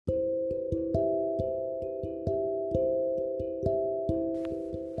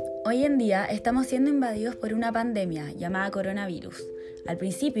Hoy en día estamos siendo invadidos por una pandemia llamada coronavirus. Al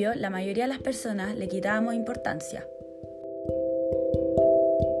principio, la mayoría de las personas le quitábamos importancia.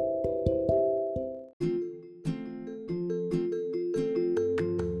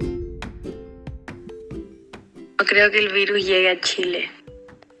 No creo que el virus llegue a Chile.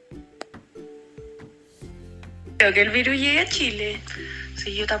 Creo que el virus llegue a Chile.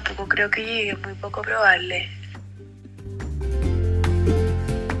 Sí, yo tampoco creo que llegue, es muy poco probable.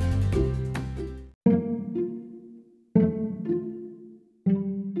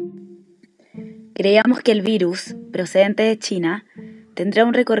 Creíamos que el virus, procedente de China, tendría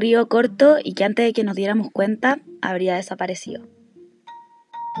un recorrido corto y que antes de que nos diéramos cuenta, habría desaparecido.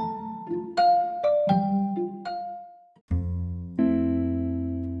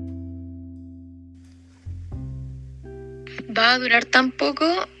 Va a durar tan poco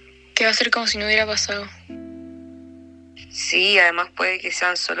que va a ser como si no hubiera pasado. Sí, además puede que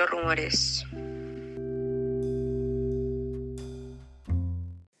sean solo rumores.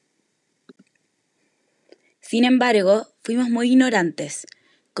 Sin embargo, fuimos muy ignorantes.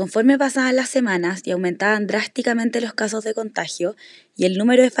 Conforme pasaban las semanas y aumentaban drásticamente los casos de contagio y el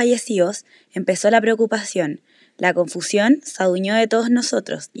número de fallecidos, empezó la preocupación. La confusión se adueñó de todos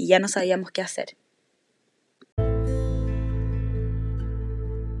nosotros y ya no sabíamos qué hacer.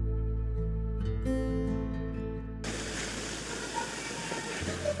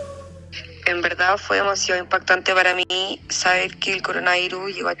 En verdad fue demasiado impactante para mí saber que el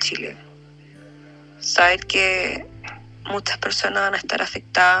coronavirus llegó a Chile. Saber que muchas personas van a estar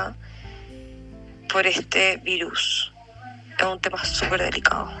afectadas por este virus. Es un tema súper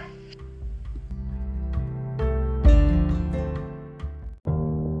delicado.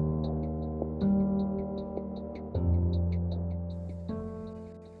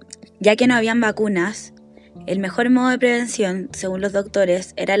 Ya que no habían vacunas, el mejor modo de prevención, según los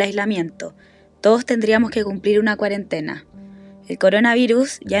doctores, era el aislamiento. Todos tendríamos que cumplir una cuarentena. El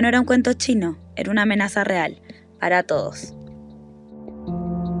coronavirus ya no era un cuento chino, era una amenaza real, para todos.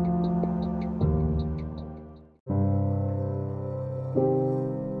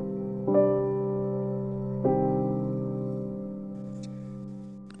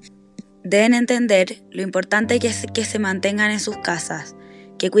 Deben entender lo importante que es que se mantengan en sus casas,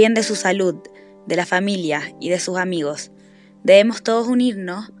 que cuiden de su salud, de la familia y de sus amigos. Debemos todos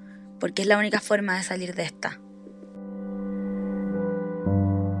unirnos porque es la única forma de salir de esta.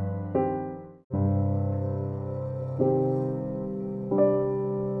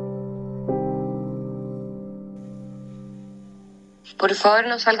 Por favor,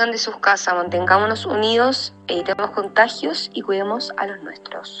 no salgan de sus casas, mantengámonos unidos, evitemos contagios y cuidemos a los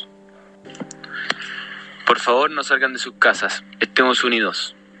nuestros. Por favor, no salgan de sus casas, estemos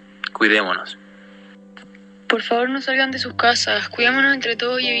unidos, cuidémonos. Por favor, no salgan de sus casas, cuidémonos entre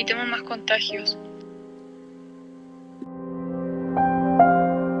todos y evitemos más contagios.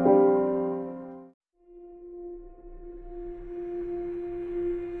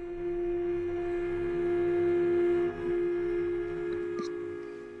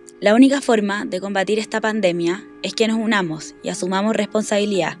 La única forma de combatir esta pandemia es que nos unamos y asumamos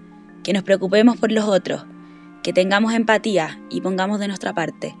responsabilidad, que nos preocupemos por los otros, que tengamos empatía y pongamos de nuestra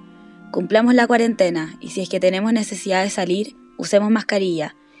parte. Cumplamos la cuarentena y si es que tenemos necesidad de salir, usemos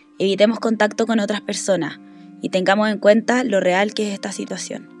mascarilla, evitemos contacto con otras personas y tengamos en cuenta lo real que es esta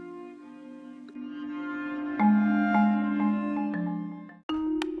situación.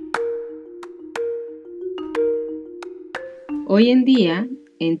 Hoy en día,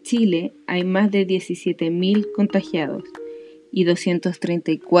 en Chile hay más de 17.000 contagiados y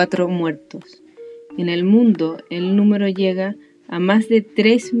 234 muertos. En el mundo, el número llega a más de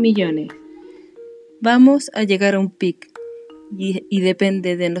 3 millones. Vamos a llegar a un pic y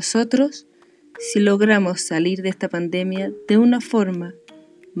depende de nosotros si logramos salir de esta pandemia de una forma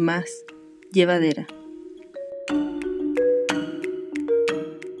más llevadera.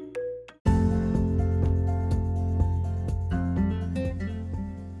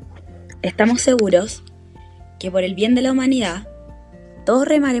 Estamos seguros que por el bien de la humanidad, todos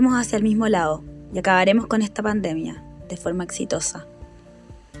remaremos hacia el mismo lado y acabaremos con esta pandemia de forma exitosa.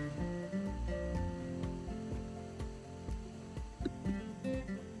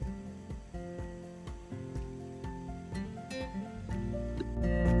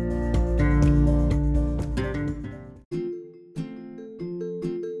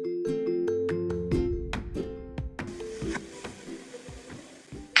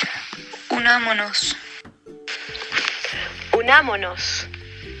 Unamonos. Unámonos.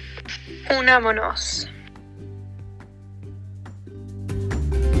 Unámonos.